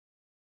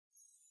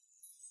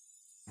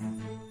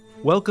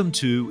Welcome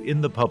to In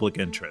the Public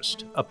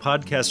Interest, a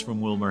podcast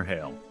from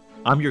WilmerHale.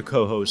 I'm your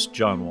co-host,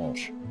 John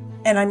Walsh.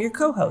 And I'm your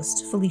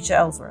co-host, Felicia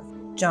Ellsworth.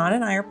 John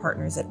and I are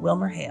partners at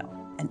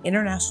WilmerHale, an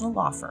international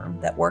law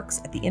firm that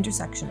works at the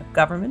intersection of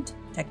government,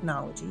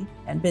 technology,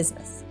 and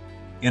business.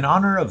 In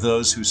honor of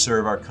those who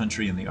serve our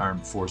country in the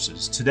armed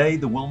forces, today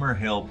the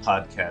WilmerHale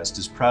podcast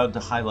is proud to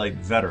highlight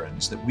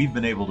veterans that we've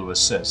been able to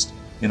assist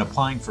in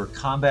applying for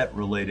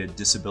combat-related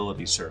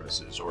disability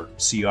services, or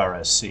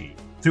CRSC,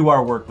 through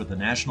our work with the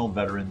National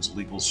Veterans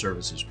Legal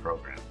Services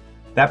Program.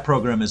 That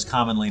program is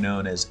commonly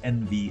known as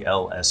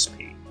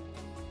NVLSP.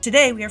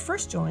 Today, we are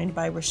first joined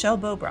by Rochelle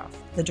Bobroff,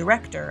 the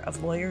Director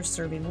of Lawyers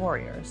Serving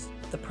Warriors,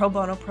 the pro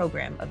bono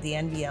program of the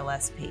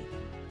NVLSP.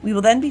 We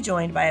will then be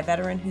joined by a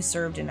veteran who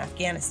served in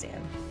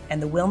Afghanistan and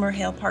the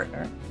WilmerHale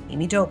partner,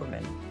 Amy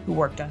Doberman, who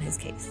worked on his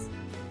case.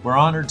 We're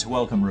honored to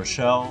welcome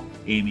Rochelle,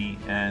 Amy,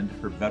 and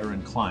her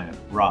veteran client,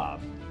 Rob,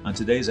 on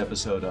today's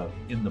episode of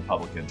In the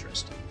Public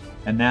Interest.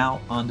 And now,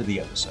 on to the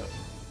episode.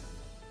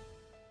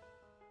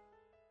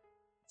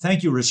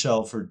 Thank you,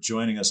 Rochelle, for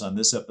joining us on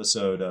this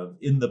episode of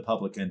In the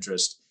Public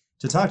Interest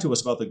to talk to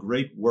us about the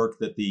great work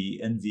that the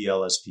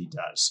NVLSP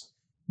does.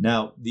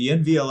 Now, the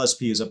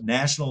NVLSP is a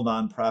national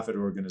nonprofit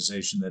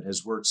organization that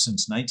has worked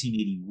since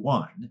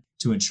 1981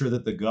 to ensure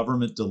that the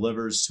government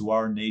delivers to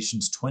our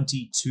nation's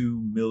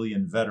 22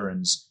 million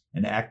veterans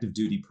and active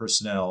duty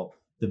personnel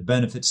the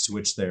benefits to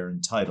which they are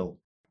entitled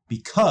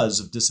because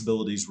of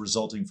disabilities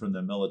resulting from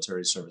their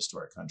military service to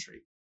our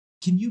country.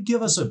 Can you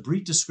give us a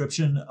brief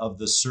description of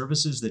the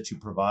services that you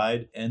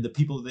provide and the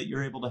people that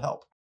you're able to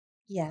help?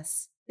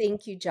 Yes,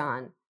 thank you,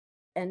 John.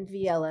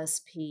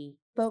 NVLSP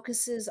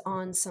focuses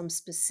on some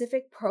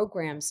specific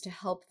programs to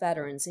help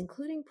veterans,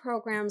 including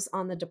programs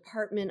on the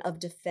Department of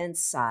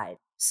Defense side.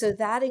 So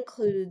that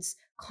includes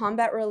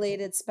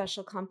combat-related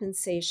special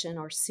compensation,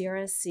 or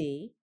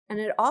CRSC, and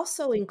it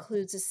also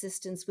includes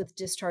assistance with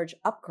discharge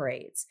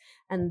upgrades.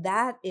 And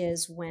that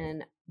is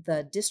when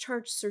the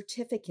discharge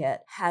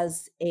certificate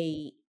has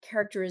a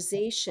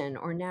characterization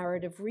or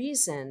narrative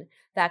reason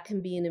that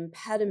can be an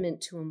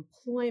impediment to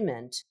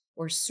employment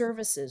or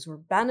services or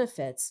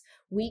benefits.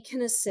 We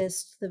can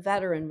assist the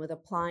veteran with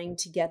applying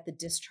to get the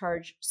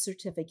discharge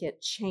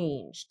certificate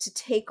changed, to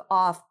take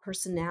off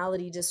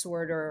personality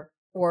disorder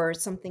or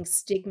something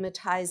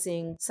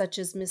stigmatizing such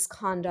as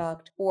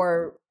misconduct,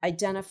 or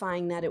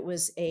identifying that it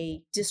was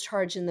a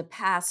discharge in the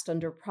past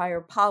under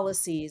prior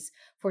policies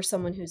for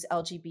someone who's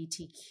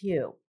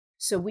LGBTQ.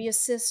 So we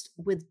assist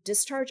with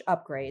discharge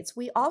upgrades.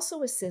 We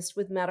also assist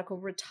with medical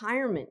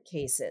retirement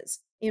cases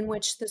in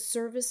which the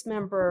service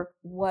member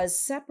was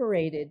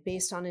separated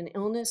based on an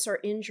illness or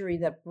injury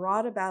that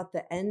brought about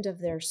the end of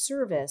their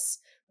service,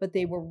 but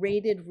they were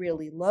rated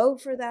really low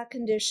for that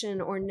condition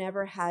or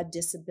never had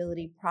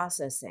disability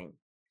processing.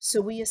 So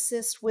we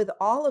assist with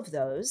all of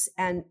those,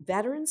 and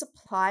veterans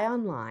apply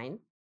online,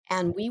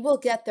 and we will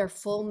get their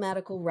full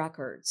medical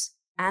records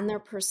and their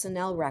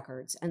personnel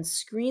records and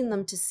screen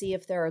them to see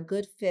if they're a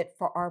good fit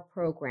for our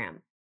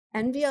program.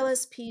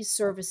 NVLSP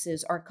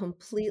services are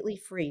completely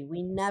free.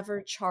 We never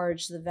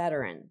charge the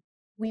veteran.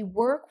 We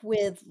work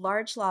with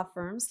large law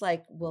firms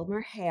like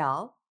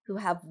WilmerHale, who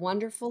have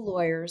wonderful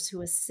lawyers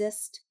who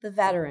assist the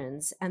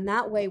veterans, and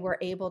that way we're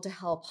able to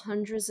help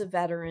hundreds of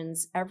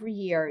veterans every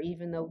year,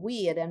 even though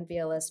we at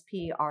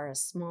NVLSP are a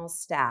small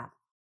staff.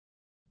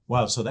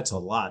 Wow, so that's a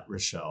lot,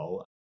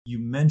 Rochelle. You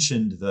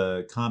mentioned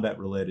the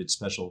combat-related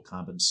special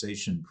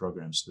compensation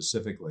program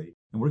specifically,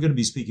 and we're going to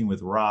be speaking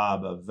with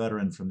Rob, a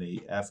veteran from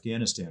the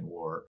Afghanistan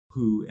war,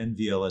 who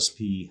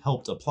NVLSP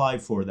helped apply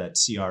for that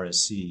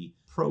CRSC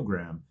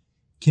program.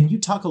 Can you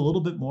talk a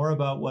little bit more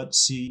about what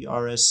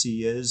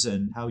CRSC is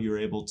and how you're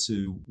able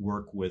to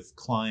work with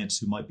clients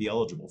who might be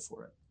eligible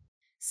for it?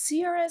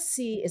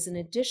 CRSC is an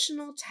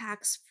additional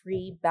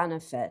tax-free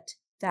benefit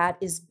that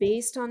is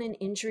based on an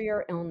injury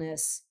or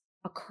illness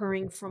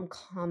occurring from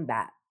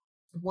combat.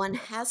 One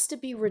has to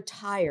be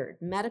retired,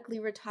 medically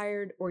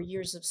retired, or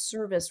years of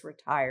service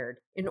retired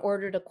in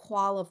order to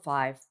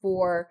qualify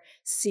for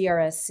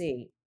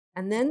CRSC.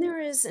 And then there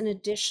is an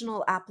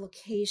additional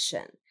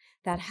application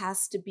that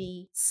has to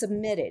be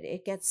submitted.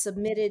 It gets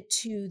submitted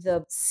to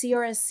the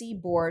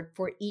CRSC board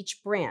for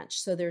each branch.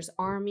 So there's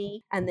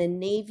Army, and then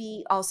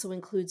Navy also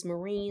includes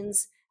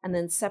Marines, and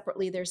then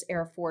separately there's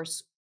Air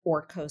Force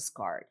or Coast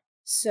Guard.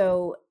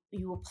 So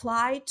you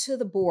apply to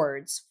the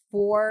boards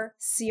for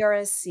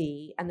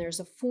CRSC, and there's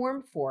a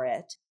form for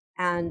it.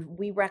 And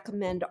we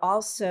recommend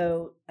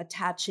also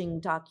attaching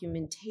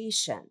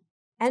documentation.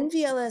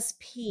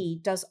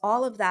 NVLSP does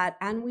all of that,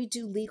 and we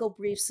do legal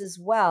briefs as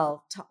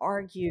well to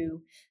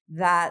argue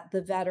that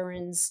the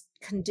veterans'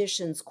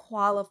 conditions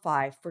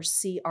qualify for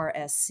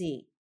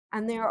CRSC.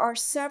 And there are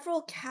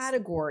several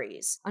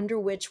categories under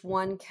which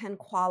one can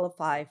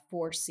qualify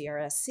for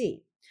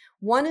CRSC.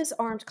 One is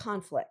armed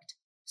conflict.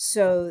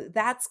 So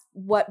that's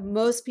what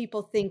most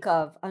people think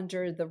of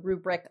under the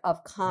rubric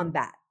of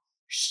combat.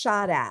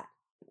 Shot at,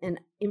 an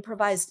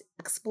improvised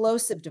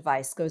explosive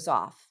device goes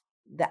off.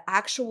 The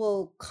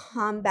actual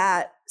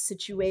combat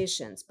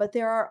situations, but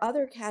there are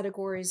other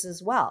categories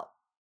as well.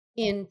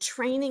 In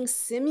training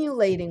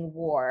simulating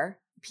war,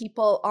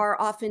 people are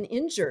often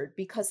injured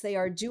because they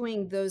are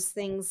doing those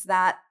things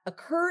that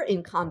occur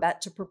in combat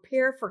to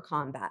prepare for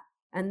combat.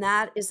 And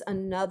that is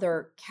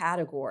another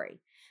category.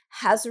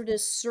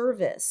 Hazardous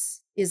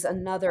service is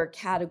another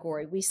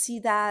category. We see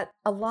that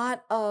a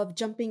lot of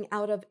jumping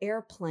out of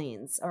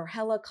airplanes or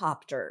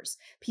helicopters.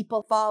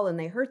 People fall and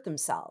they hurt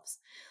themselves.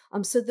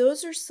 So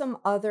those are some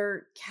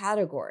other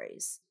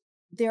categories.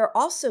 There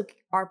also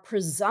are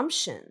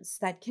presumptions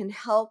that can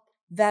help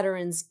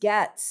veterans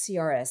get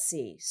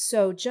CRSC.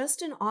 So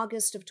just in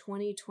August of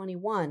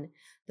 2021,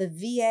 the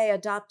VA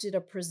adopted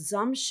a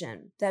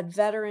presumption that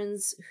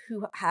veterans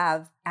who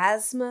have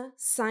asthma,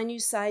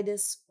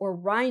 sinusitis, or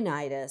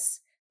rhinitis,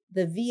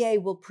 the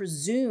VA will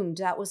presume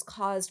that was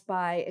caused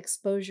by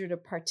exposure to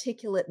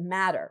particulate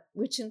matter,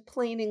 which in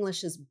plain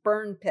English is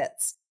burn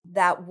pits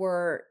that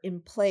were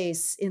in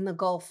place in the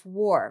Gulf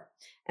War.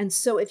 And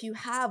so if you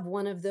have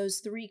one of those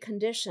three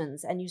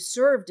conditions and you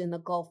served in the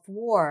Gulf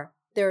War,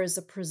 there is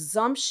a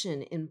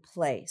presumption in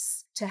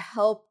place to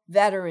help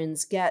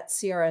veterans get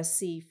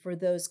CRSC for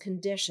those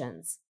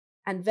conditions.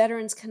 And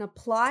veterans can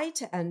apply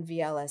to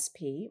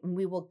NVLSP, and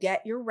we will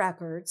get your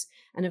records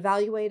and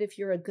evaluate if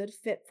you're a good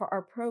fit for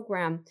our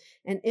program.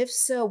 And if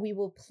so, we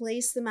will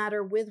place the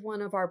matter with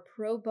one of our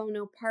pro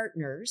bono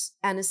partners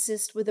and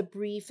assist with a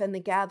brief and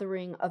the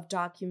gathering of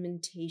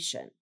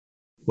documentation.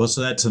 Well,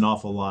 so that's an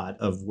awful lot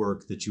of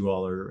work that you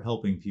all are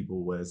helping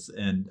people with.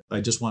 And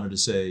I just wanted to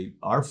say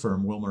our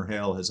firm,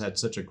 WilmerHale, has had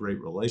such a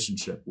great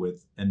relationship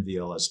with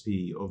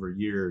NVLSP over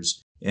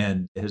years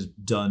and has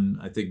done,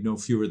 I think, no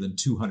fewer than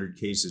 200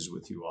 cases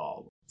with you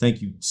all.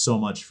 Thank you so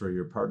much for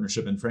your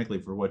partnership and,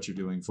 frankly, for what you're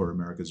doing for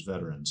America's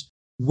veterans.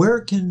 Where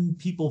can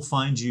people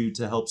find you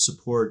to help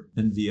support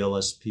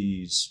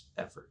NVLSP's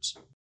efforts?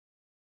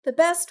 The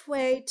best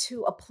way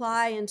to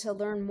apply and to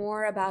learn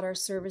more about our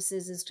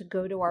services is to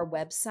go to our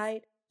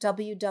website,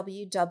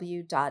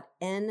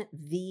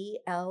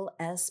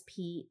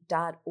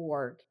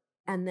 www.nvlsp.org,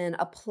 and then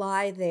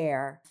apply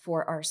there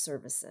for our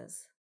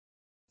services.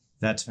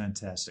 That's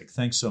fantastic.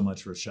 Thanks so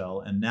much,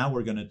 Rochelle. And now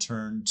we're going to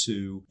turn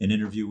to an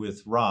interview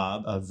with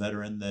Rob, a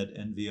veteran that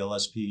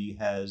NVLSP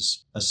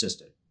has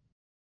assisted.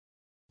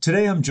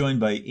 Today, I'm joined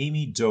by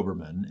Amy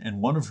Doberman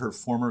and one of her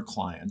former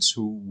clients,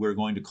 who we're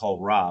going to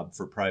call Rob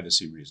for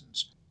privacy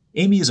reasons.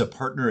 Amy is a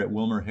partner at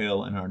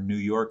WilmerHale in our New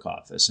York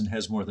office and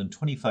has more than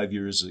 25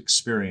 years of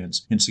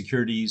experience in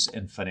securities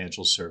and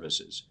financial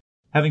services.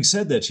 Having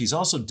said that, she's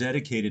also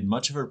dedicated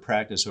much of her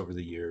practice over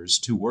the years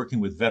to working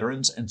with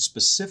veterans and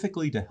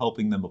specifically to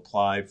helping them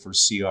apply for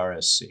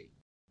CRSC.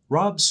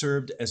 Rob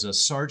served as a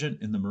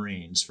sergeant in the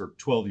Marines for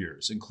 12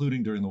 years,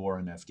 including during the war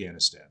in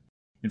Afghanistan.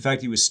 In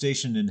fact, he was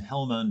stationed in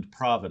Helmand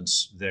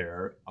Province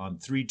there on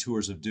 3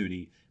 tours of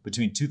duty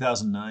between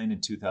 2009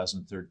 and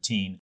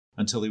 2013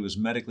 until he was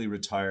medically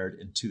retired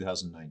in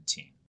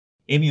 2019.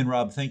 Amy and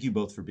Rob, thank you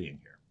both for being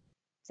here.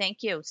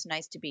 Thank you. It's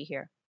nice to be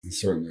here.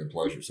 It's certainly a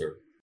pleasure, sir.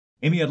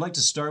 Amy, I'd like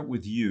to start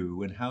with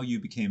you and how you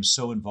became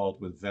so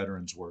involved with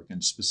veterans work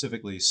and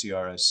specifically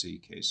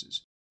CRSC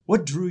cases.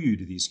 What drew you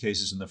to these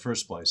cases in the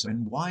first place,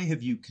 and why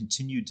have you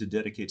continued to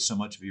dedicate so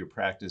much of your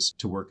practice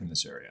to work in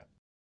this area?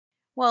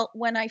 Well,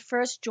 when I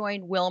first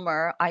joined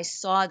Wilmer, I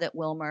saw that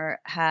Wilmer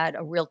had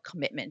a real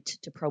commitment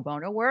to pro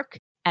bono work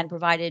and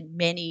provided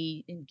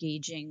many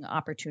engaging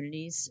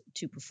opportunities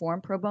to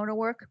perform pro bono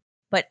work.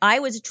 But I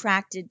was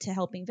attracted to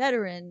helping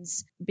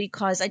veterans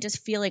because I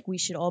just feel like we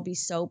should all be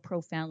so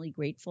profoundly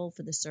grateful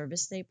for the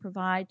service they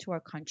provide to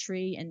our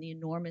country and the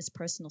enormous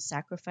personal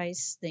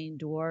sacrifice they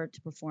endure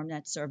to perform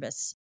that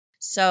service.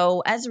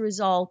 So as a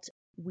result,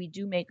 we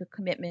do make a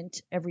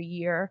commitment every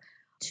year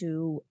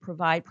to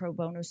provide pro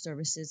bono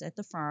services at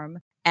the firm.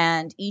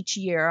 And each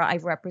year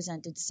I've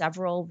represented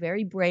several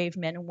very brave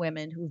men and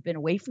women who've been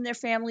away from their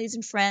families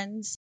and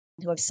friends,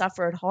 who have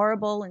suffered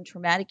horrible and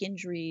traumatic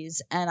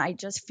injuries. And I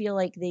just feel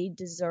like they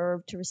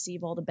deserve to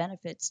receive all the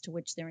benefits to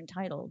which they're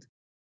entitled.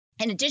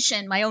 In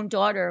addition, my own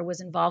daughter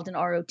was involved in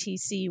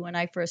ROTC when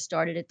I first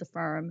started at the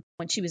firm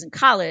when she was in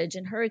college,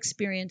 and her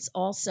experience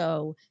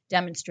also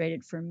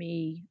demonstrated for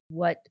me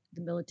what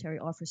the military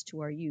offers to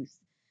our youth.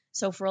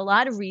 So for a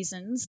lot of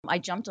reasons, I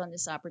jumped on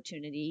this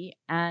opportunity,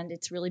 and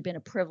it's really been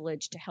a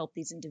privilege to help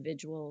these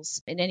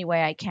individuals in any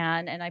way I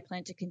can, and I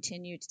plan to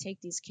continue to take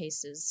these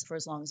cases for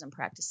as long as I'm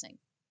practicing.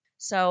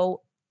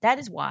 So that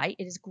is why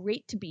it is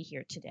great to be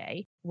here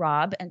today,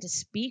 Rob, and to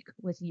speak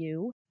with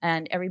you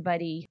and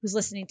everybody who's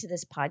listening to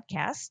this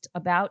podcast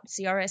about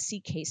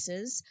CRSC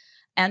cases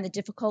and the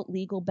difficult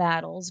legal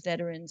battles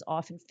veterans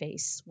often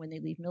face when they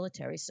leave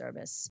military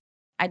service.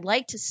 I'd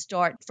like to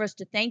start first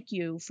to thank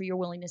you for your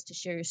willingness to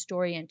share your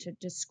story and to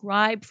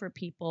describe for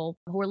people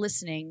who are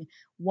listening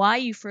why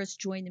you first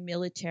joined the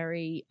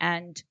military,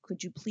 and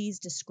could you please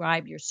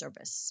describe your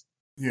service?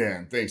 Yeah,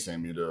 and thanks,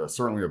 Amy. It's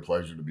certainly a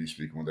pleasure to be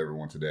speaking with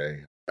everyone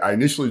today. I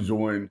initially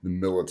joined the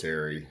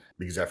military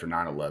because after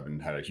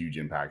 9/11 had a huge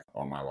impact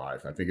on my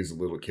life. I think as a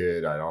little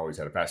kid, I always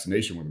had a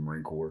fascination with the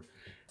Marine Corps,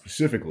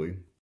 specifically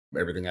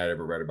everything I'd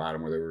ever read about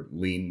them, where they were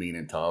lean, mean,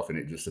 and tough, and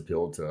it just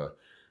appealed to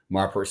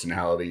my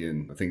personality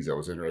and the things I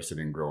was interested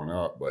in growing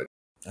up. But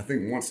I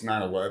think once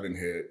 9/11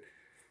 hit,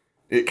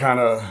 it kind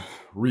of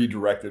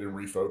redirected and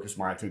refocused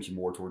my attention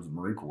more towards the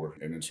Marine Corps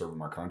and then serving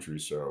my country.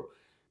 So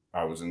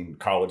I was in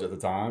college at the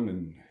time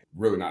and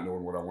really not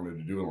knowing what I wanted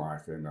to do in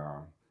life. And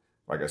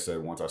like I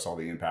said, once I saw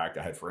the impact,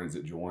 I had friends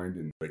that joined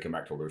and they came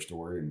back, told their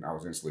story, and I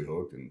was instantly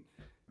hooked. And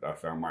I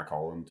found my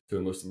calling to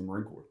enlist in the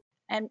Marine Corps.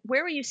 And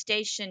where were you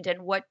stationed,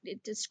 and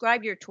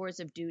describe your tours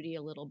of duty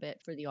a little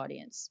bit for the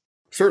audience?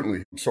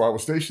 Certainly. So I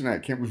was stationed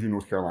at Camp Lejeune,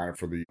 North Carolina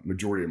for the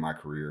majority of my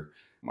career.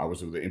 I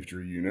was with the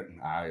infantry unit.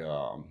 I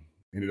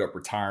ended up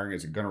retiring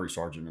as a gunnery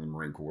sergeant in the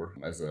Marine Corps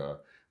as a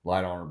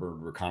light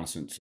armored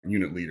reconnaissance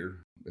unit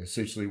leader.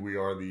 Essentially, we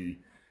are the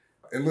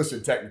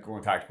enlisted technical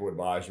and tactical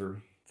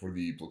advisor for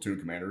the platoon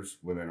commanders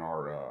within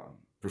our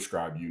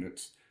prescribed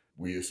units.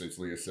 We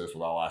essentially assist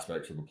with all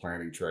aspects of the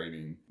planning,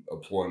 training,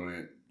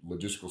 deployment,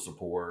 logistical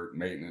support,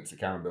 maintenance,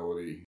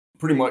 accountability,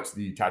 pretty much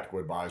the tactical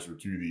advisor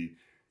to the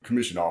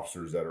commissioned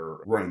officers that are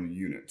running the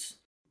units.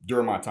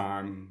 During my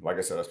time, like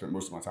I said, I spent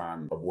most of my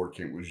time aboard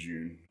Camp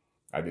Lejeune.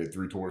 I did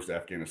 3 tours to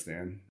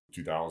Afghanistan,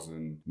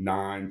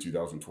 2009,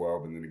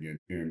 2012, and then again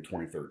in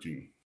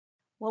 2013.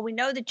 Well, we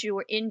know that you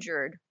were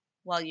injured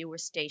while you were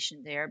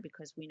stationed there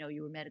because we know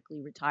you were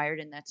medically retired,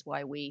 and that's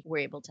why we were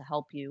able to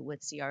help you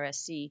with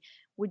CRSC.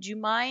 Would you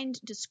mind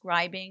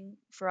describing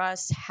for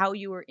us how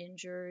you were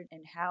injured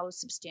and how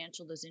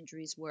substantial those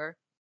injuries were?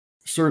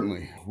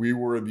 Certainly. We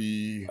were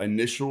the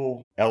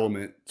initial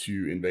element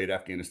to invade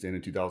Afghanistan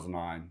in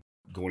 2009,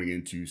 going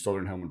into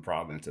Southern Helmand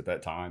Province at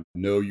that time.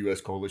 No U.S.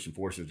 coalition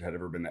forces had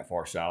ever been that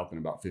far south in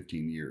about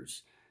 15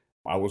 years.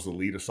 I was the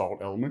lead assault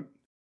element.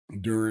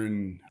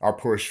 During our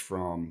push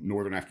from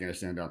northern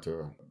Afghanistan down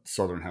to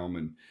Southern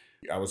Helmand,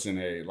 I was in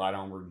a light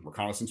armored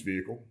reconnaissance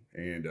vehicle,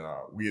 and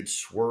we had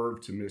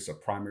swerved to miss a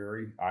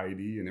primary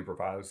IED, an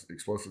improvised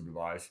explosive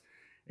device,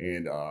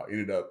 and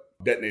ended up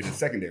detonating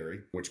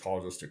secondary, which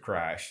caused us to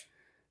crash.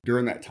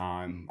 During that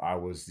time, I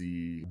was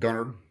the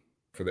gunner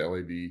for the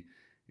LAV,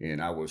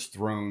 and I was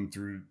thrown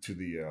through to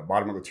the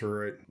bottom of the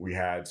turret. We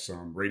had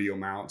some radio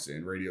mounts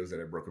and radios that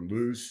had broken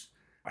loose.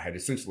 I had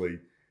essentially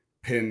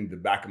pinned the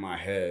back of my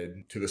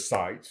head to the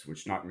sights,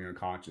 which knocked me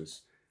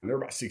unconscious. And they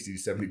were about 60 to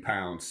 70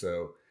 pounds.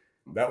 So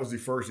that was the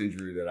first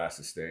injury that I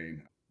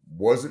sustained.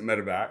 Wasn't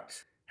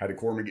medevaced. Had a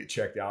corpsman get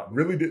checked out.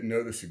 Really didn't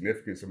know the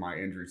significance of my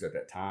injuries at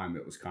that time.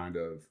 It was kind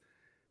of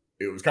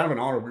an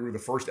honor. We were the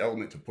first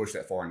element to push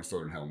that far into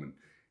Southern Helmand.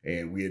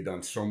 And we had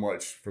done so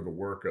much for the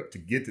workup to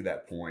get to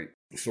that point.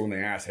 So when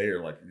they asked, hey,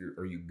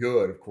 are you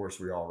good? Of course,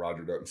 we all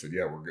rogered up and said,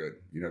 yeah, we're good.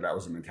 That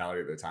was the mentality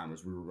at the time,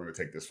 was we were going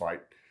to take this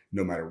fight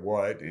no matter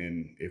what.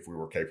 And if we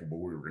were capable,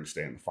 we were going to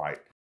stay in the fight.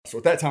 So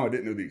at that time, I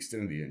didn't know the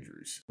extent of the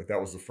injuries, but that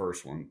was the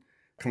first one.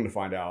 Come to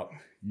find out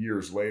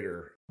years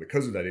later,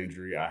 because of that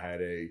injury, I had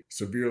a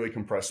severely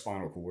compressed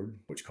spinal cord,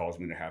 which caused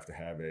me to have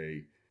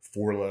a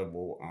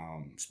 4-level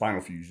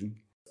spinal fusion.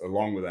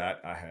 Along with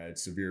that, I had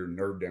severe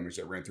nerve damage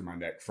that ran through my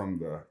neck from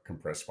the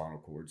compressed spinal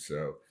cord.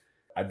 So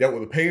I dealt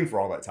with the pain for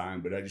all that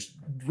time, but I just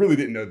really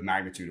didn't know the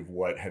magnitude of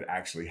what had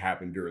actually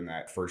happened during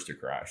that first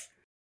crash.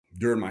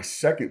 During my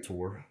second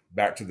tour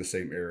back to the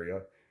same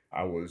area,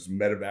 I was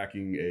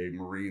medevacing a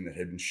Marine that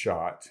had been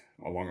shot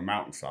along a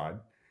mountainside,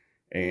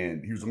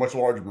 and he was a much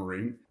larger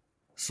Marine.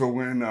 So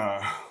when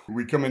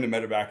we come into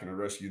medevac and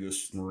rescue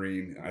this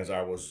Marine, as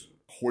I was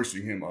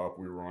hoisting him up,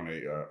 we were on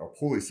a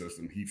pulley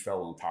system. He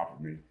fell on top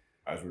of me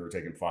as we were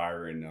taking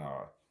fire, and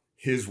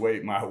his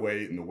weight, my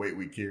weight, and the weight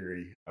we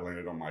carry, I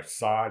landed on my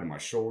side and my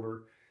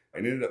shoulder,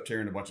 and ended up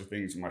tearing a bunch of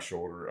things in my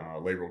shoulder,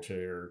 labral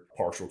tear,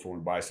 partial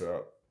torn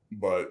bicep.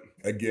 But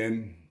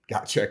again,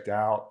 got checked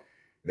out.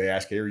 They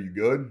asked, hey, are you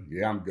good?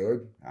 Yeah, I'm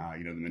good.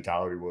 The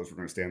mentality was we're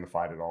going to stay in the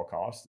fight at all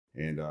costs.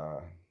 And,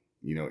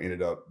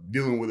 ended up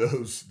dealing with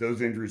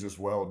those injuries as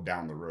well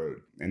down the road.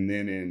 And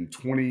then in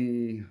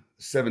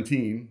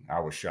 2017,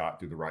 I was shot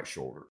through the right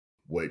shoulder,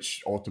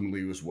 which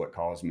ultimately was what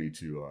caused me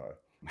to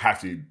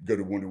have to go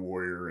to Wounded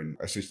Warrior and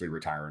essentially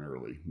retiring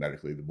early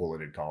medically. The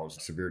bullet had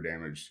caused severe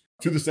damage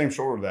to the same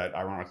shoulder that,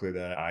 ironically,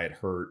 that I had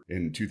hurt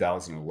in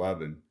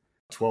 2011.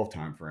 12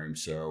 timeframe.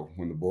 So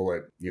when the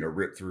bullet,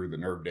 ripped through the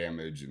nerve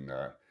damage, and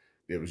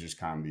it was just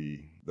kind of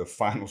the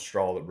final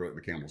straw that broke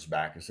the camel's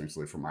back,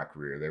 essentially, for my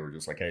career. They were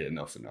just like, hey,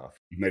 enough's enough.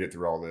 You've made it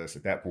through all this.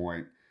 At that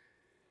point,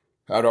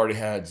 I'd already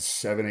had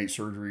 7, 8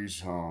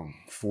 surgeries,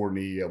 4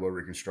 knee, elbow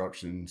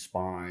reconstruction,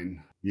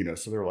 spine,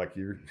 so they're like,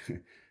 you're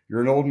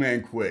an old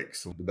man quick.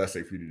 So the best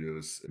thing for you to do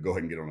is go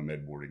ahead and get on a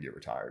med board and get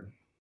retired.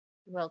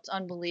 Well, it's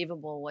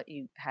unbelievable what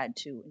you had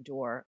to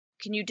endure.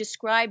 Can you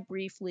describe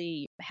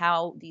briefly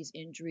how these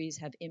injuries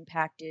have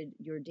impacted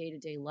your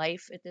day-to-day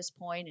life at this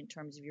point in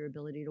terms of your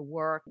ability to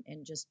work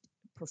and just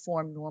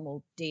perform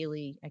normal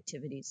daily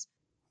activities?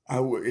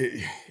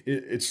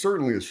 It's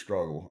certainly a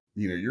struggle.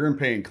 You're in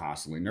pain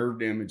constantly. Nerve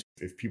damage,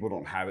 if people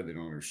don't have it, they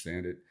don't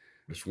understand it.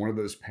 It's one of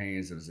those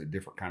pains that is a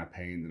different kind of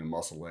pain than a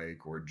muscle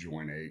ache or a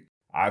joint ache.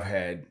 I've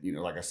had,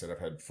 like I said, I've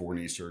had 4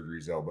 knee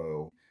surgeries,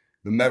 elbow,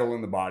 the metal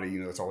in the body,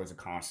 it's always a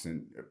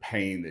constant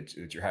pain that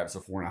you're having. It's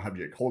a foreign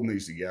object holding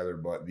these together.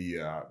 But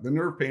the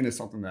nerve pain is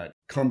something that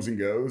comes and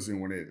goes.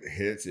 And when it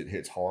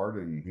hits hard.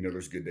 And,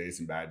 there's good days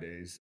and bad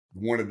days.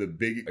 One of the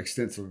big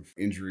extensive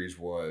injuries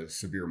was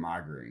severe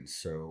migraines.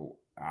 So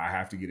I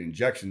have to get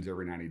injections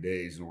every 90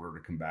 days in order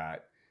to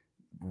combat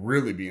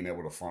really being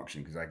able to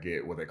function, because I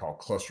get what they call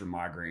cluster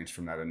migraines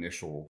from that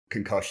initial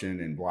concussion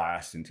and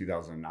blast in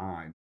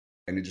 2009.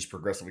 And it just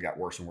progressively got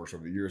worse and worse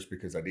over the years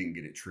because I didn't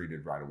get it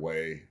treated right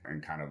away.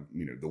 And kind of,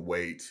 the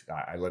weight,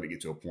 I let it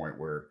get to a point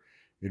where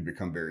it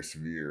become very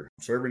severe.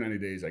 So every 90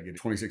 days, I get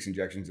 26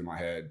 injections in my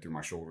head through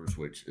my shoulders,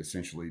 which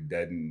essentially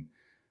deaden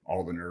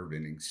all the nerve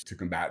endings to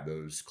combat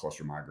those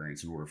cluster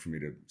migraines in order for me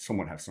to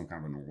somewhat have some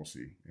kind of a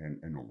normalcy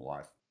and normal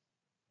life.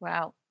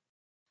 Wow.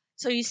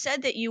 So you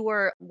said that you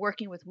were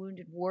working with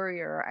Wounded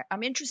Warrior.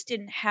 I'm interested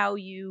in how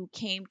you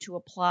came to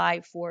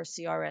apply for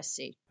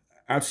CRSC.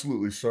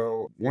 Absolutely.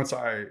 So once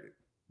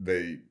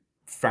they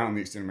found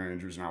the extent of my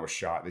injuries and I was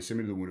shot, they sent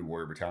me to the Wounded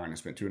Warrior Battalion. I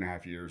spent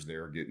 2.5 years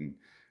there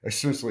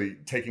essentially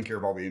taking care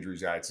of all the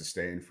injuries I had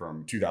sustained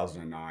from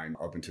 2009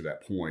 up until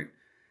that point.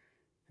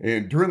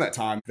 And during that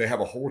time, they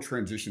have a whole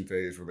transition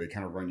phase where they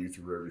kind of run you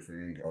through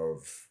everything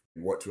of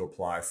what to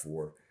apply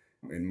for.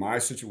 In my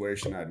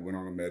situation, I went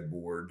on a med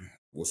board,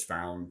 was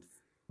found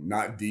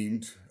not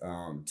deemed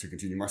to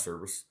continue my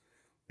service.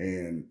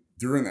 And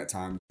during that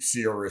time,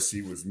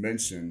 CRSC was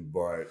mentioned,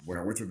 but when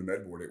I went through the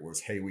med board, it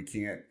was, hey, we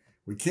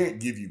can't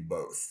give you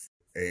both.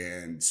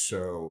 And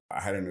so I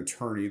had an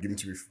attorney given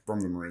to me from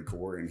the Marine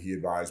Corps, and he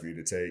advised me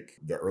to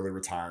take the early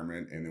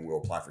retirement, and then we'll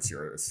apply for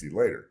CRSC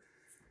later.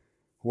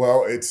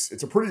 Well, it's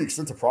a pretty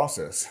extensive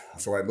process.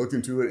 So I looked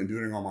into it and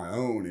doing it on my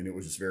own, and it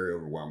was just very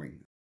overwhelming.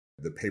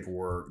 The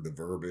paperwork, the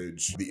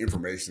verbiage, the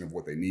information of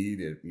what they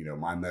need.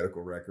 My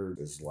medical record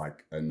is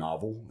like a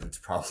novel. It's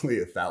probably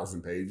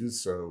 1,000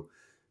 pages. So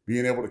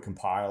being able to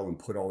compile and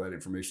put all that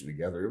information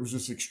together, it was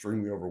just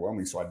extremely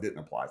overwhelming. So I didn't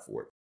apply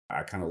for it.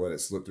 I kind of let it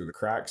slip through the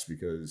cracks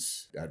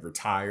because I'd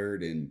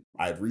retired and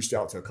I'd reached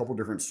out to a couple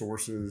different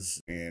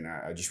sources, and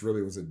I just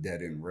really was a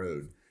dead end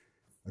road.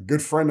 A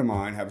good friend of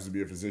mine happens to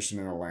be a physician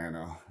in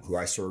Atlanta who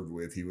I served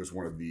with. He was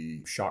one of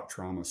the shock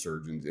trauma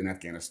surgeons in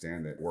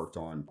Afghanistan that worked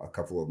on a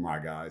couple of my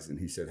guys. And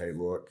he said, hey,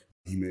 look,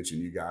 he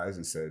mentioned you guys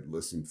and said,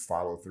 listen,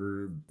 follow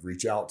through,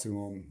 reach out to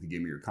him. He gave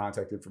me your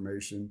contact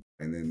information.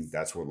 And then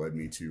that's what led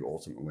me to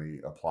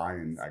ultimately apply.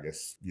 And I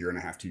guess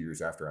 1.5 to 2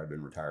 years after I'd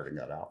been retired and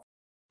got out.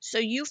 So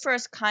you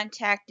first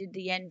contacted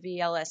the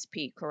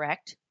NVLSP,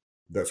 correct?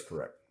 That's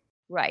correct.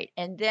 Right.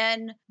 And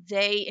then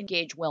they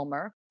engaged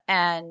Wilmer,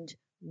 and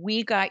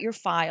we got your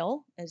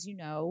file, as you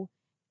know,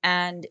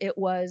 and it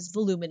was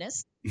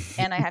voluminous.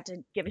 And I have to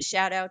give a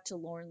shout out to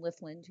Lauren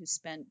Liffland, who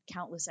spent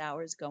countless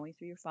hours going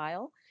through your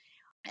file.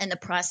 And the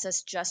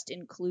process just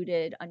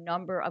included a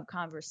number of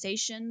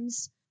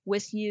conversations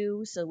with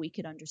you so we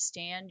could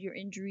understand your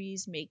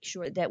injuries, make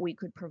sure that we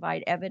could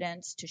provide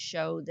evidence to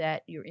show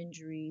that your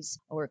injuries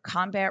were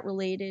combat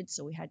related.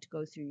 So we had to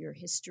go through your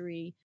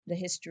history, the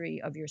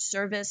history of your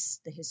service,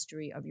 the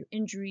history of your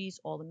injuries,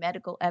 all the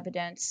medical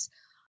evidence.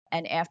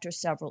 And after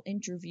several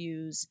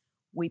interviews,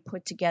 we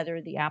put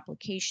together the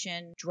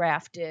application,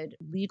 drafted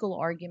legal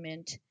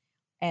argument,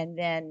 and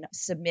then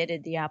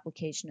submitted the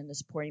application and the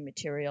supporting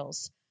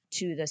materials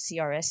to the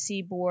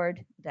CRSC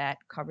board that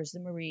covers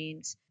the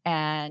Marines.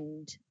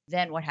 And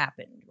then what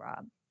happened,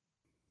 Rob?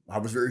 I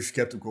was very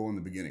skeptical in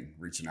the beginning,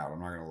 reaching out. I'm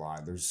not going to lie.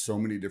 There's so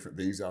many different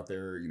things out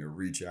there,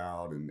 reach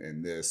out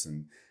and this.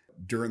 And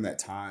during that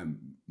time,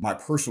 my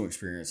personal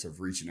experience of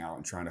reaching out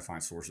and trying to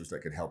find sources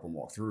that could help them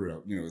walk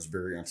through it, was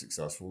very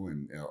unsuccessful,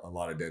 and a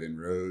lot of dead end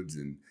roads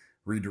and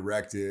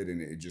redirected. And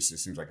it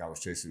seems like I was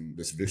chasing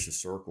this vicious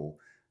circle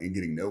and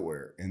getting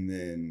nowhere. And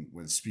then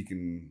when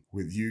speaking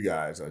with you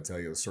guys, I tell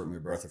you, it was certainly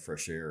a breath of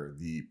fresh air.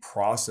 The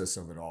process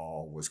of it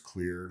all was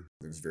clear.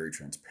 It was very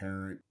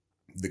transparent.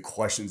 The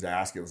questions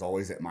asked, it was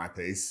always at my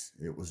pace.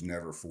 It was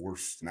never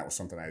forced. And that was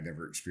something I had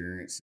never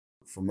experienced.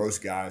 For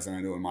most guys, and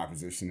I know in my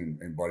position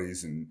and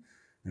buddies and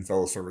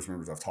fellow service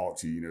members I've talked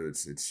to,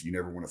 it's you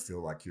never want to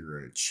feel like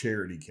you're a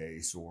charity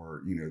case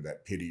or,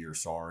 that pity or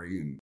sorry.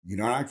 And,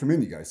 and I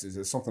commend you guys.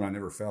 It's something I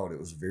never felt. It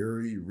was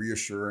very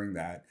reassuring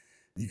that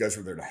you guys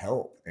were there to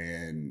help.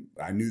 And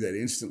I knew that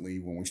instantly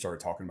when we started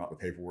talking about the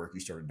paperwork. You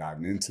started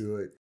diving into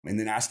it and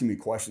then asking me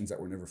questions that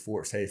were never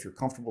forced. Hey, if you're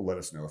comfortable, let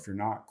us know. If you're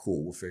not,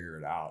 cool, we'll figure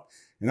it out.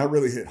 And that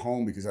really hit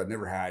home because I'd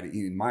never had,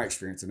 in my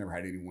experience, I never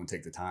had anyone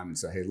take the time and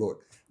say, hey,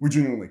 look, we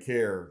genuinely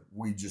care.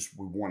 We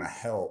want to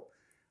help.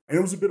 And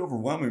it was a bit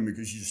overwhelming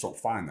because you just don't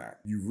find that.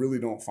 You really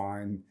don't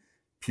find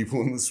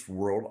people in this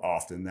world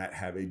often that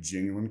have a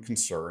genuine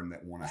concern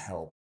that want to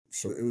help.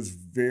 So it was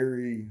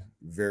very,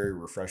 very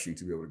refreshing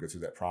to be able to go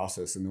through that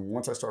process. And then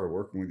once I started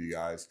working with you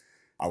guys,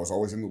 I was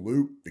always in the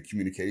loop. The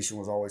communication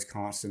was always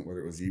constant,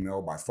 whether it was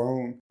email, by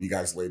phone. You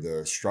guys laid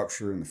the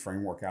structure and the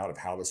framework out of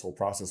how this whole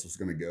process was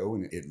going to go.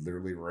 And it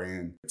literally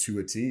ran to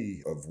a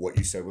T of what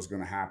you said was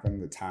going to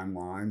happen, the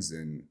timelines.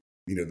 And,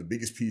 the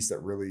biggest piece that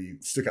really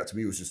stuck out to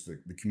me was just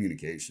the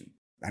communication.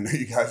 I know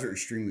you guys are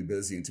extremely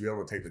busy, and to be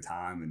able to take the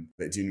time and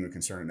that genuine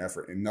concern and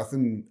effort, and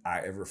nothing I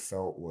ever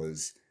felt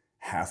was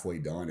halfway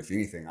done. If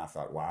anything, I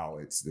thought, wow,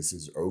 this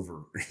is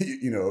over,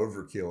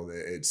 overkill.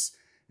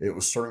 It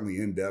was certainly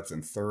in depth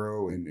and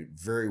thorough and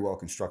very well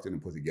constructed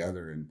and put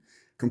together, and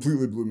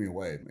completely blew me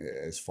away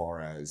as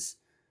far as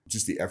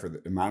just the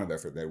effort, the amount of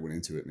effort that went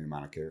into it, and the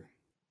amount of care.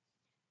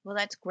 Well,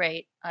 that's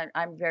great.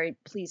 I'm very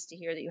pleased to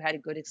hear that you had a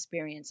good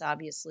experience,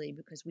 obviously,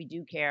 because we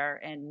do care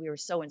and we were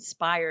so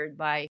inspired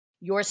by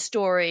your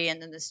story and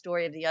then the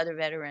story of the other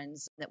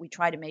veterans that we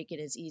try to make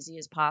it as easy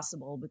as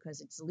possible because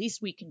it's the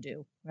least we can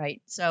do,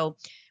 right? So,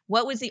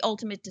 what was the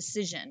ultimate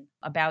decision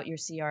about your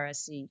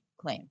CRSC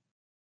claim?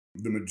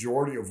 The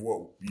majority of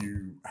what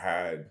you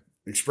had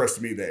expressed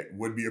to me that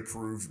would be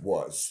approved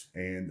was,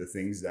 and the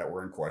things that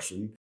were in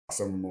question,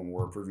 some of them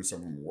were approved and some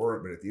of them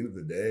weren't. But at the end of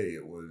the day,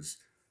 it was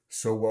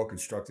so well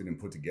constructed and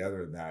put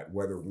together that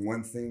whether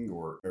one thing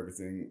or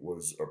everything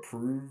was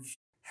approved,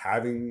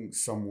 having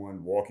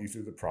someone walk you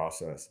through the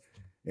process.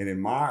 And in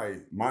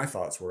my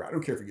thoughts were, I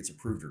don't care if it gets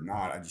approved or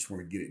not. I just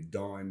want to get it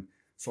done.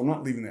 So I'm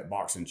not leaving that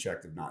box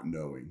unchecked of not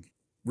knowing.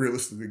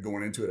 Realistically,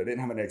 going into it, I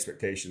didn't have an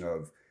expectation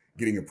of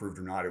getting approved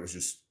or not. It was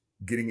just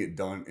getting it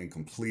done and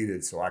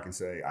completed so I can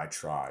say I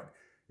tried.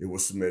 It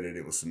was submitted.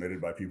 It was submitted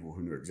by people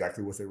who knew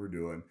exactly what they were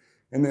doing.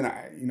 And then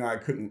I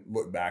couldn't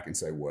look back and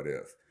say, what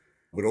if?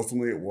 But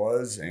ultimately it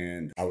was,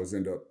 and I was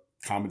ended up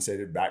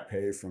compensated back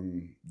pay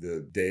from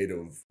the date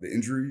of the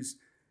injuries.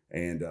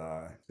 And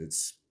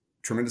it's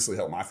tremendously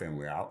helped my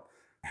family out.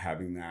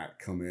 Having that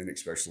come in,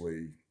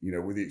 especially,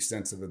 with the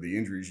extensive of the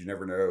injuries, you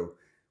never know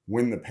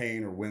when the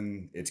pain or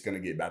when it's going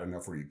to get bad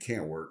enough where you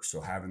can't work.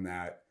 So having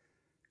that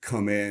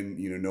come in,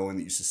 knowing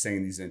that you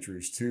sustain these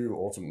injuries to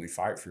ultimately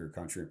fight for your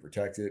country and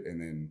protect it. And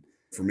then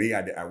for me,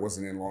 I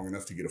wasn't in long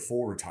enough to get a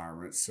full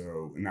retirement.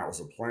 And that was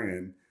a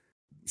plan.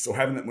 So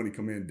having that money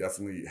come in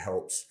definitely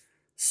helps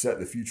set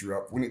the future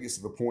up when it gets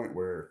to the point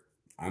where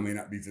I may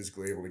not be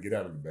physically able to get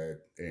out of the bed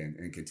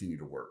and continue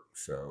to work.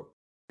 So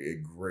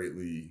it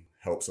greatly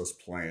helps us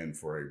plan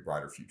for a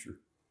brighter future.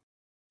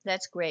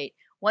 That's great.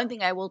 One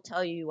thing I will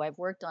tell you, I've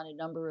worked on a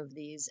number of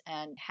these,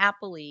 and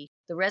happily,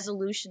 the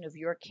resolution of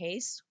your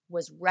case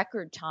was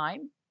record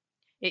time.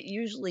 It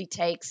usually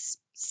takes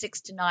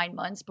 6 to 9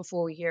 months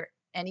before we hear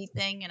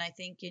anything. And I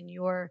think in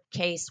your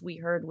case, we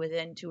heard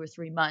within 2 or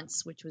 3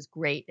 months, which was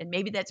great. And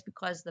maybe that's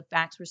because the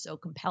facts were so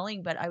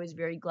compelling, but I was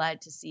very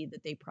glad to see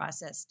that they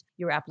processed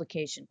your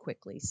application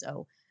quickly.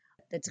 So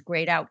that's a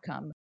great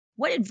outcome.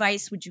 What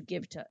advice would you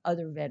give to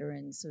other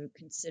veterans who are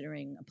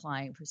considering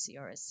applying for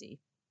CRSC?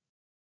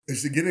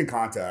 Is to get in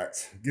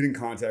contact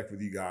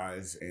with you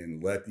guys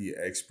and let the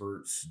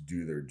experts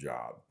do their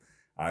job.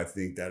 I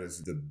think that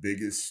is the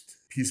biggest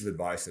piece of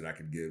advice that I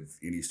could give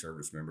any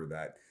service member,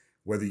 that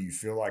whether you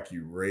feel like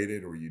you rate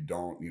it or you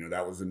don't,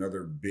 that was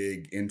another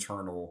big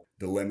internal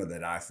dilemma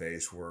that I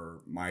faced, where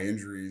my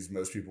injuries,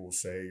 most people will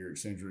say your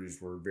injuries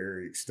were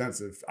very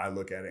extensive. I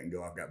look at it and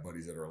go, I've got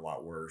buddies that are a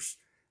lot worse.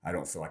 I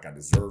don't feel like I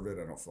deserve it.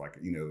 I don't feel like,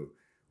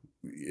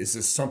 is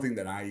this something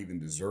that I even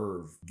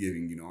deserve,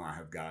 giving, I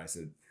have guys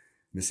that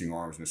missing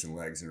arms, missing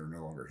legs, and are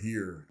no longer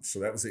here. So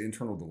that was the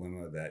internal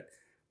dilemma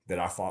that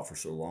I fought for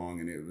so long.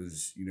 And it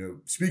was,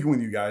 speaking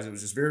with you guys, it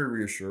was just very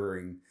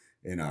reassuring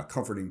and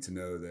comforting to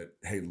know that,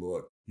 hey,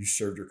 look, you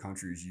served your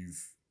countries.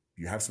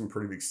 You have some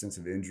pretty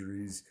extensive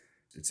injuries.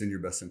 It's in your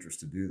best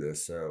interest to do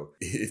this. So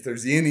if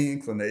there's any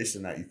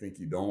inclination that you think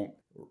you don't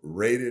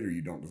rate it or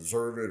you don't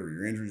deserve it or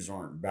your injuries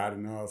aren't bad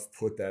enough,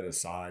 put that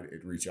aside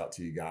and reach out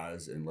to you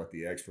guys and let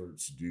the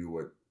experts do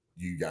what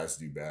you guys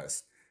do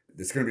best.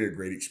 It's going to be a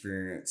great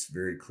experience,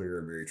 very clear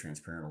and very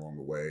transparent along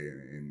the way.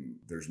 And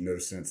there's no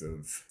sense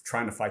of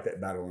trying to fight that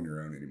battle on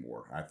your own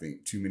anymore. I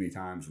think too many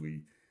times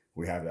we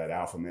have that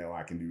alpha male,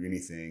 I can do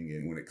anything.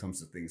 And when it comes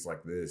to things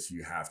like this,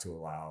 you have to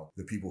allow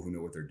the people who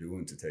know what they're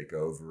doing to take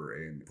over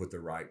and put the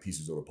right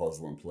pieces of the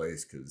puzzle in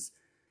place. Because,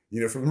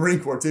 for the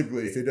Marine Corps,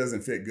 typically, if it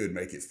doesn't fit good,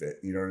 make it fit.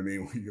 You know what I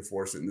mean? You can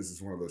force it. And this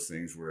is one of those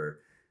things where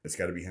it's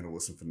got to be handled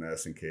with some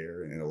finesse and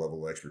care and a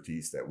level of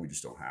expertise that we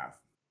just don't have.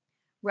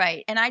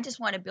 Right. And I just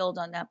want to build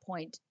on that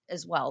point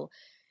as well.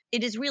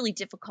 It is really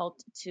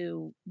difficult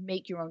to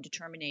make your own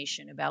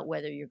determination about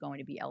whether you're going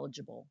to be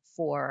eligible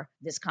for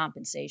this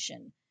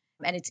compensation.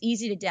 And it's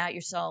easy to doubt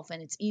yourself,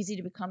 and it's easy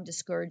to become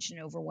discouraged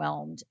and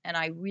overwhelmed. And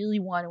I really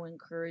want to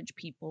encourage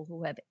people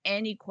who have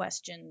any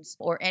questions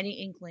or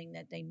any inkling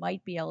that they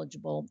might be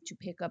eligible to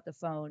pick up the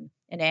phone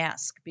and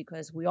ask,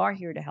 because we are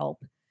here to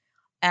help.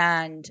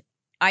 And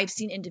I've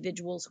seen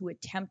individuals who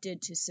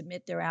attempted to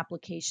submit their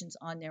applications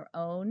on their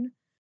own,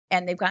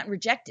 and they've gotten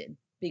rejected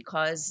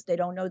because they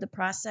don't know the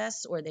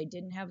process or they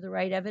didn't have the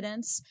right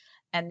evidence.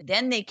 And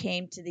then they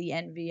came to the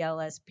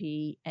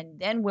NVLSP, and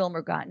then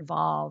Wilmer got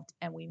involved,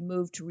 and we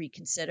moved to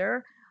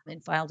reconsider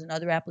and filed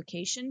another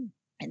application.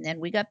 And then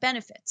we got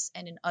benefits.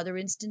 And in other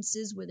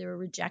instances where there are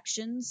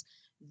rejections,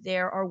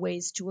 there are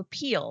ways to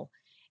appeal.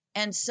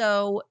 And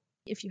so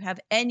if you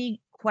have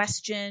any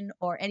question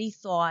or any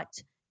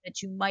thought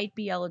that you might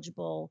be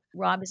eligible,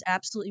 Rob is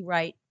absolutely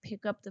right.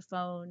 Pick up the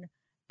phone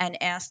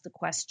and ask the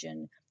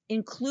question.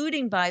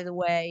 including, by the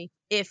way,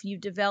 if you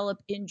develop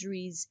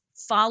injuries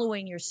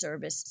following your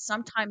service.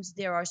 Sometimes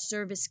there are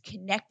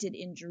service-connected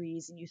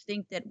injuries, and you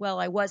think that, well,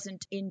 I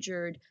wasn't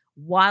injured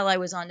while I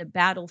was on the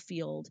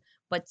battlefield,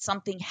 but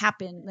something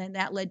happened and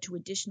that led to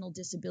additional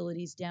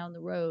disabilities down the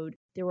road.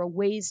 There are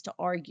ways to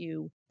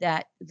argue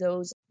that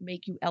those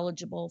make you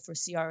eligible for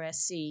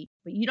CRSC,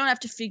 but you don't have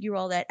to figure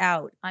all that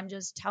out. I'm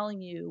just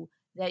telling you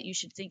that you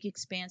should think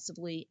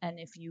expansively, and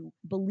if you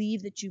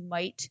believe that you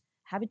might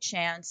have a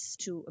chance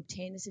to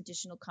obtain this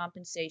additional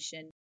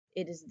compensation,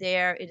 it is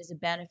there. It is a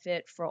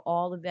benefit for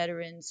all the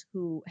veterans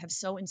who have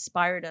so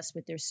inspired us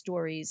with their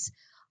stories.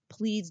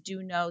 Please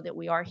do know that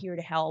we are here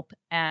to help,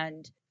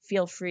 and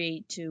feel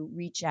free to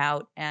reach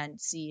out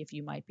and see if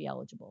you might be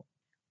eligible.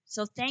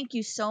 So thank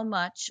you so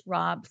much,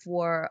 Rob,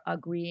 for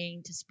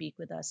agreeing to speak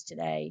with us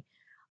today.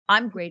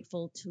 I'm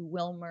grateful to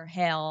Wilmer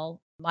Hale,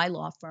 my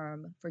law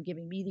firm, for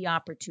giving me the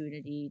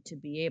opportunity to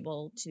be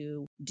able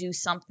to do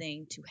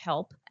something to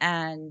help.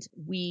 And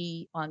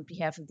we, on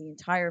behalf of the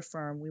entire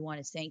firm, we want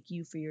to thank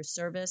you for your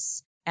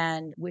service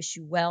and wish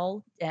you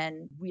well,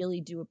 and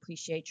really do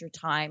appreciate your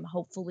time.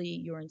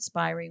 Hopefully your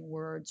inspiring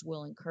words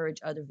will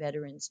encourage other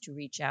veterans to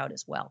reach out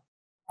as well.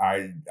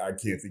 I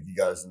can't thank you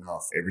guys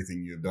enough.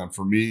 Everything you've done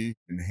for me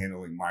in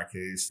handling my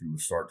case from the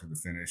start to the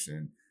finish,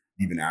 and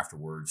even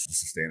afterwards,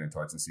 just to stay in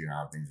touch and see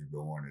how things are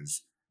going,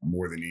 is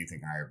more than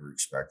anything I ever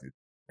expected.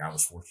 I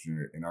was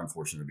fortunate and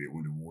unfortunate to be at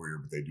Wounded Warrior,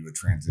 but they do a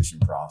transition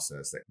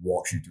process that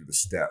walks you through the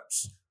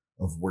steps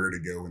of where to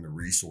go and the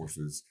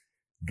resources.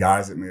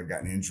 Guys that may have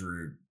gotten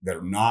injured that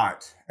are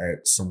not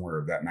at somewhere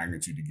of that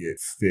magnitude to get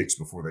fixed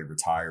before they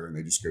retire, and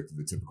they just go through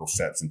the typical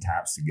steps and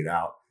taps to get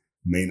out,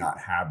 may not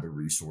have the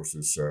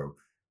resources. So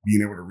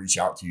being able to reach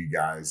out to you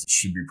guys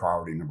should be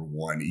priority number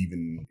one,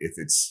 even if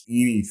it's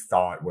any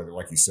thought, whether,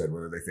 like you said,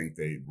 whether they think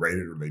they rate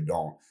it or they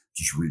don't,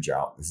 just reach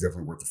out. It's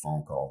definitely worth the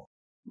phone call.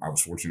 I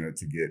was fortunate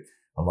to get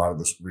a lot of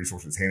the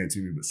resources handed to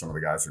me, but some of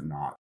the guys are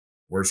not.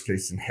 Worst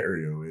case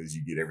scenario is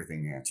you get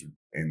everything answered,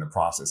 and the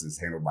process is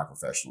handled by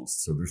professionals.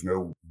 So there's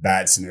no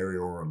bad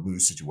scenario or a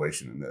lose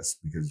situation in this,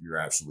 because you're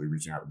absolutely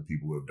reaching out to the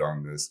people who have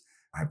done this,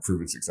 have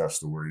proven success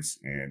stories,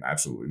 and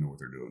absolutely know what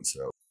they're doing.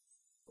 So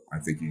I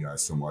thank you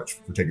guys so much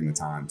for taking the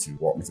time to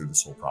walk me through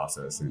this whole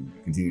process and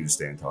continue to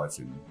stay in touch.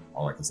 And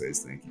all I can say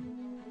is thank you.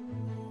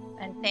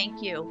 And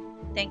thank you.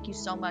 Thank you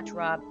so much,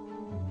 Rob.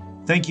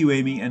 Thank you,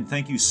 Amy, and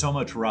thank you so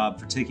much, Rob,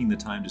 for taking the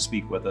time to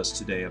speak with us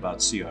today about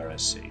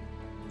CRSC.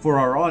 For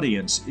our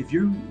audience, if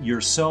you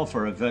yourself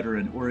are a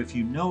veteran, or if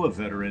you know a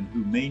veteran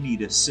who may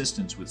need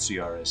assistance with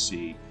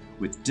CRSC,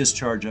 with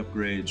discharge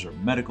upgrades or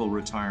medical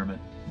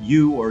retirement,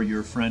 you or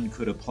your friend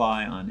could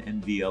apply on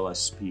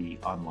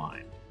NVLSP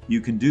online. You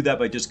can do that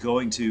by just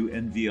going to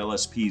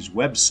NVLSP's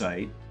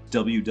website,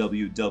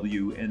 www.nvlsp.org.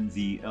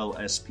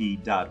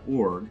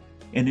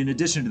 And in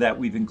addition to that,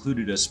 we've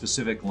included a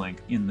specific link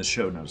in the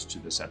show notes to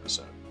this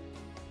episode.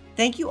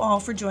 Thank you all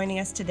for joining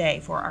us today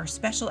for our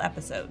special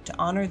episode to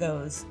honor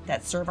those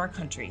that serve our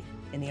country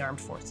in the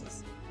armed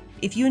forces.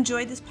 If you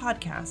enjoyed this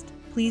podcast,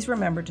 please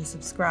remember to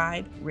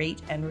subscribe,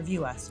 rate, and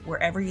review us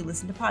wherever you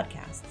listen to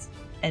podcasts,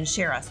 and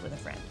share us with a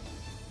friend.